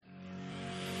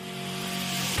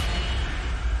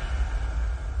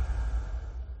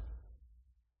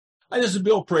Hi, this is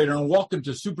Bill Prater, and welcome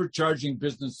to Supercharging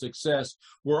Business Success,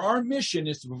 where our mission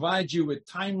is to provide you with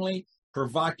timely,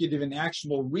 provocative, and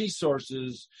actionable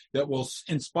resources that will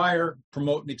inspire,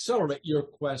 promote, and accelerate your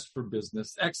quest for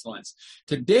business excellence.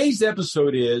 Today's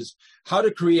episode is how to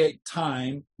create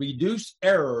time, reduce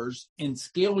errors, and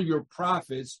scale your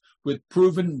profits with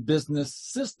proven business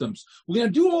systems. We're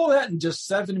going to do all that in just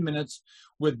 7 minutes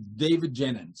with David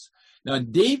Jenyns. Now,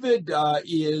 David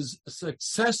is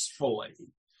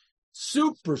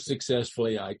super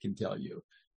successfully, I can tell you,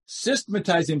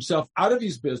 systematized himself out of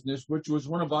his business, which was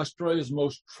one of Australia's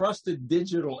most trusted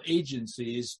digital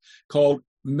agencies called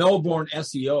Melbourne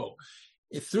SEO.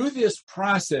 Through this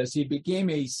process, he became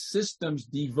a systems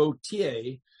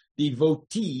devotee,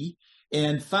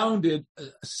 and founded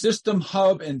System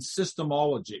Hub and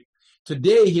Systemology.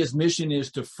 Today, his mission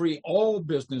is to free all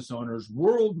business owners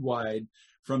worldwide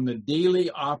from the daily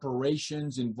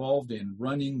operations involved in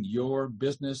running your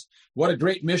business. What a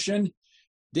great mission.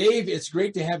 Dave, it's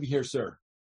great to have you here, sir.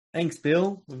 Thanks,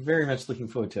 Bill. We're very much looking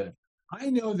forward to it. I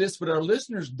know this, but our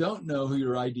listeners don't know who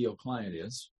your ideal client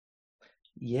is.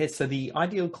 Yeah, so the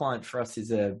ideal client for us is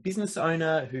a business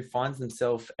owner who finds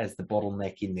themselves as the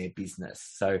bottleneck in their business.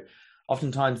 So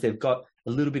oftentimes they've got a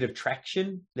little bit of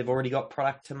traction. They've already got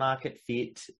product to market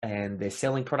fit and they're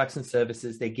selling products and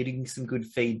services. They're getting some good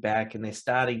feedback and they're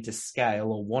starting to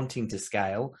scale or wanting to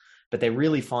scale, but they're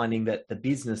really finding that the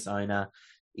business owner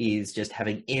is just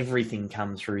having everything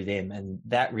come through them. And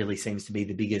that really seems to be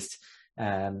the biggest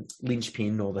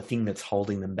linchpin or the thing that's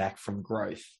holding them back from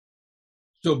growth.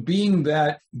 So being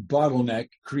that bottleneck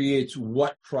creates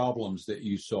what problems that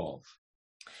you solve?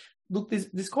 Look,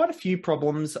 there's quite a few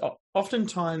problems.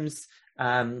 Oftentimes,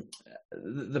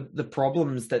 the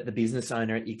problems that the business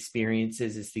owner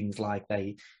experiences is things like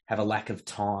they have a lack of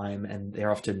time and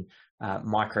they're often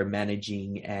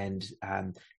micromanaging and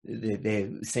they're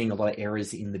seeing a lot of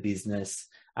errors in the business.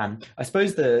 I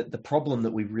suppose the problem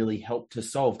that we really help to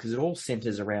solve, because it all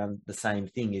centers around the same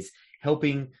thing, is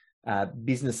helping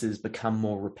businesses become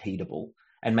more repeatable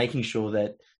and making sure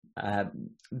that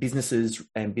businesses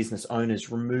and business owners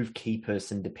remove key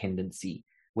person dependency,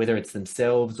 whether it's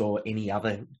themselves or any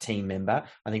other team member.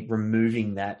 I think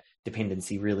removing that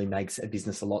dependency really makes a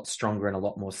business a lot stronger and a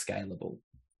lot more scalable.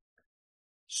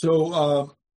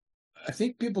 So I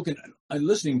think people can,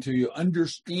 listening to you,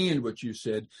 understand what you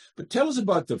said, but tell us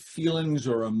about the feelings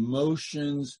or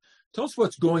emotions. Tell us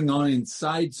what's going on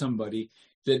inside somebody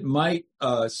that might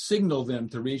signal them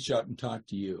to reach out and talk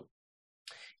to you.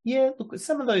 Yeah, look,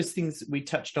 some of those things we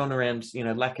touched on around,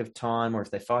 lack of time, or if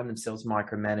they find themselves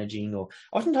micromanaging, or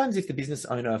oftentimes if the business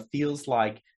owner feels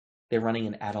like they're running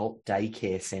an adult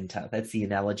daycare center. That's the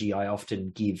analogy I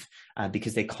often give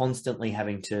because they're constantly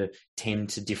having to tend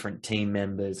to different team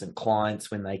members and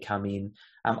clients when they come in.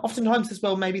 Oftentimes as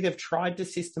well, maybe they've tried to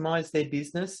systemize their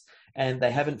business and they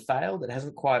haven't failed. It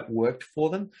hasn't quite worked for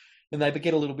them. And they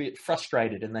get a little bit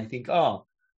frustrated and they think,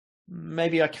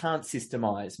 maybe I can't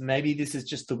systemize. Maybe this is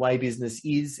just the way business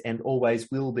is and always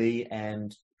will be.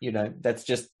 And, that's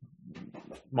just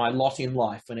my lot in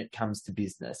life when it comes to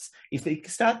business. If they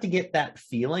start to get that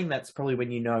feeling, that's probably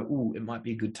when it might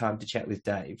be a good time to chat with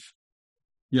Dave.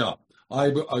 Yeah,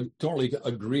 I totally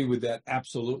agree with that.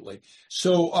 Absolutely.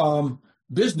 So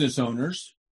business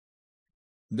owners,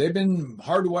 they've been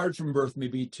hardwired from birth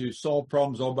maybe to solve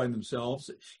problems all by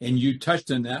themselves. And you touched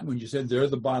on that when you said they're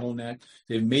the bottleneck.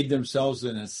 They've made themselves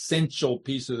an essential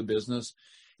piece of the business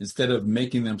instead of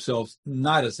making themselves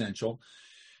not essential.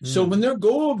 So when they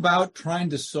go about trying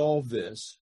to solve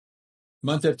this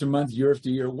month after month, year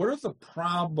after year, what are the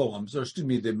problems,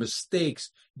 the mistakes,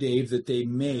 Dave, that they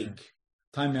make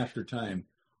time after time?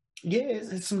 Yeah,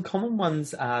 some common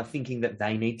ones are thinking that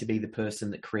they need to be the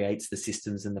person that creates the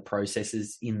systems and the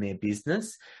processes in their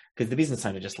business, because the business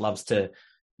owner just loves to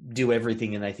do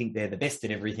everything and they think they're the best at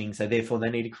everything. So therefore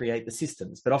they need to create the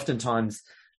systems. But oftentimes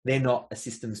they're not a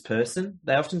systems person.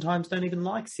 They oftentimes don't even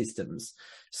like systems.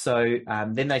 So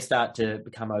then they start to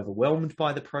become overwhelmed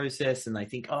by the process and they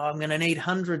think, I'm going to need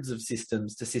hundreds of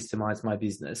systems to systemize my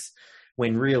business.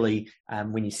 When really,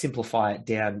 when you simplify it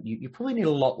down, you probably need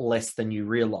a lot less than you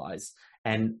realize.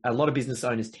 And a lot of business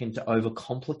owners tend to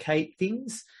overcomplicate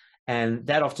things. And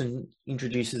that often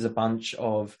introduces a bunch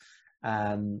of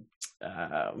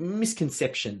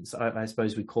misconceptions, I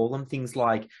suppose we call them. Things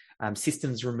like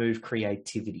systems remove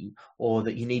creativity, or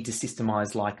that you need to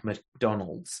systemize like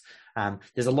McDonald's.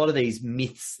 There's a lot of these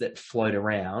myths that float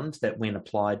around that when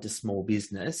applied to small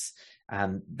business,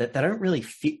 that they don't really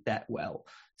fit that well.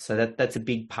 So that's a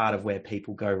big part of where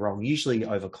people go wrong. Usually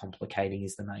overcomplicating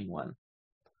is the main one.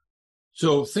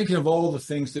 So thinking of all the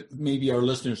things that maybe our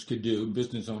listeners could do,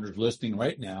 business owners listening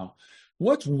right now,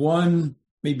 what's one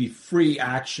maybe free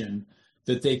action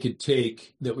that they could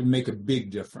take that would make a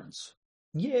big difference?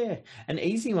 Yeah, an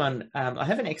easy one. I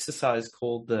have an exercise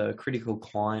called the critical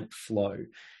client flow.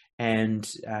 And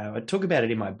I talk about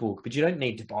it in my book, but you don't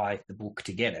need to buy the book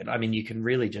to get it. I mean, you can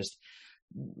really just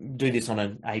do this on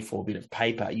an A4 bit of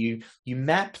paper. You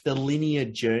map the linear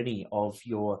journey of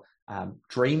your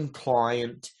dream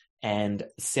client and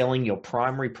selling your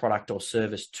primary product or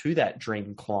service to that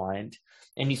dream client.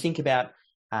 And you think about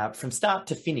from start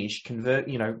to finish,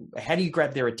 how do you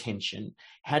grab their attention?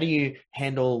 How do you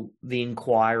handle the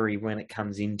inquiry when it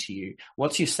comes into you?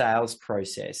 What's your sales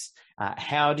process?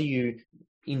 How do you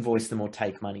invoice them or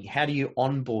take money? How do you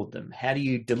onboard them? How do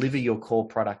you deliver your core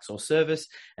products or service?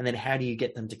 And then how do you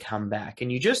get them to come back?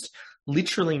 And you just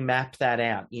literally map that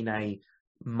out in a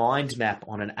mind map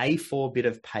on an A4 bit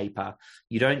of paper.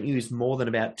 You don't use more than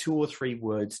about 2 or 3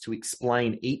 words to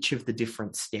explain each of the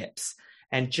different steps.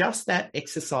 And just that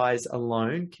exercise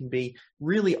alone can be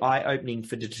really eye-opening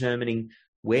for determining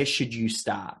where should you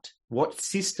start? What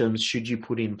systems should you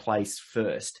put in place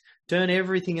first? Turn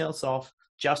everything else off,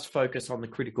 just focus on the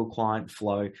critical client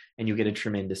flow, and you'll get a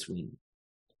tremendous win.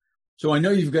 So I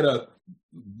know you've got a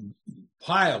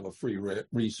pile of free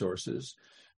resources,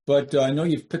 but I know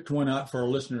you've picked one out for our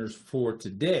listeners for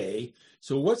today.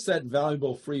 So what's that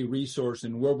valuable free resource,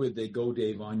 and where would they go,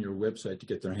 Dave, on your website to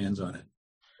get their hands on it?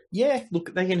 Yeah,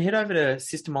 look, they can head over to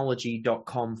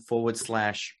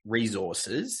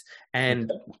systemology.com/resources.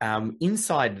 And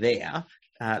inside there,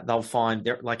 they'll find,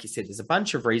 like you said, there's a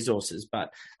bunch of resources,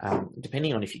 but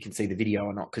depending on if you can see the video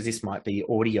or not, because this might be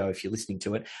audio if you're listening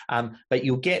to it, but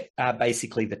you'll get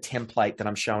basically the template that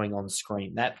I'm showing on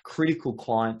screen, that critical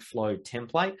client flow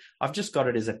template. I've just got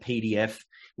it as a PDF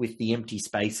with the empty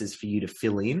spaces for you to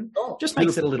fill in. Just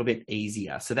makes it a little bit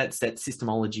easier. So that's that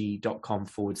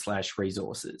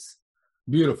systemology.com/resources.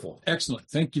 Beautiful. Excellent.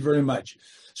 Thank you very much.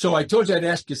 So I told you I'd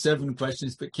ask you 7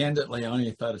 questions, but candidly, I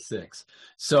only thought of 6.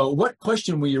 So what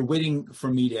question were you waiting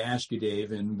for me to ask you,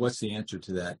 Dave, and what's the answer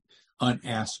to that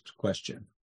unasked question?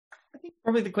 I think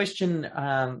probably the question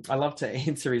I love to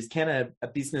answer is, can a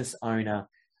business owner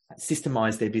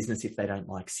systemize their business if they don't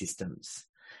like systems?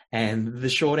 And the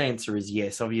short answer is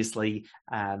yes. Obviously,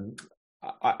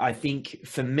 I think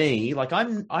for me, like I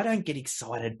don't get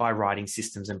excited by writing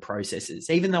systems and processes,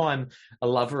 even though I'm a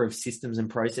lover of systems and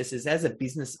processes. As a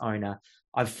business owner,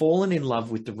 I've fallen in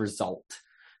love with the result.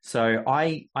 So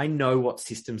I know what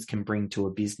systems can bring to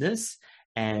a business.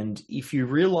 And if you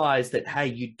realize that, hey,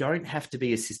 you don't have to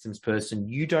be a systems person,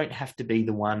 you don't have to be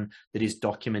the one that is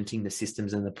documenting the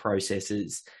systems and the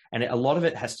processes. And a lot of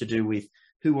it has to do with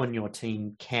who on your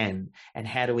team can and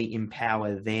how do we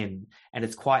empower them. And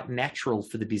it's quite natural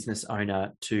for the business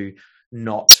owner to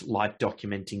not like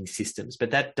documenting systems, but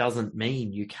that doesn't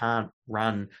mean you can't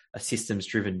run a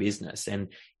systems-driven business.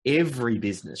 And every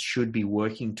business should be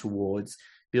working towards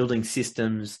building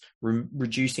systems,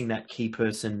 reducing that key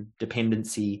person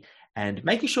dependency, and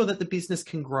making sure that the business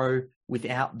can grow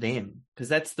without them, because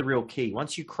that's the real key.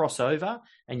 Once you cross over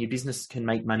and your business can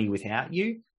make money without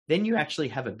you, then you actually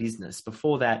have a business.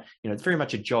 Before that, it's very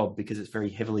much a job because it's very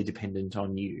heavily dependent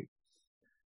on you.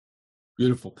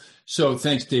 Beautiful. So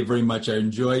thanks, Dave, very much. I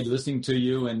enjoyed listening to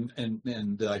you and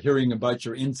hearing about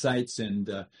your insights and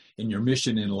your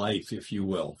mission in life, if you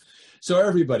will. So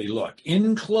everybody, look,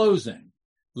 in closing,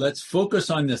 let's focus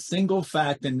on the single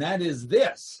fact, and that is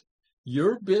this.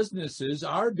 Your businesses,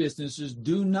 our businesses,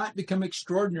 do not become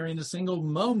extraordinary in a single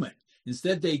moment.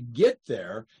 Instead, they get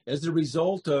there as a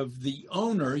result of the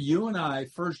owner, you and I,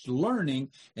 first learning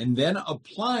and then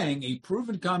applying a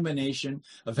proven combination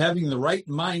of having the right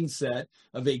mindset,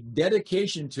 of a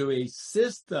dedication to a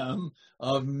system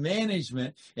of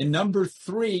management, and number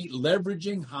 3,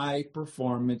 leveraging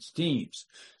high-performance teams.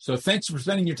 So thanks for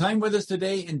spending your time with us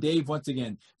today. And Dave, once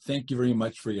again, thank you very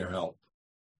much for your help.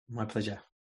 My pleasure.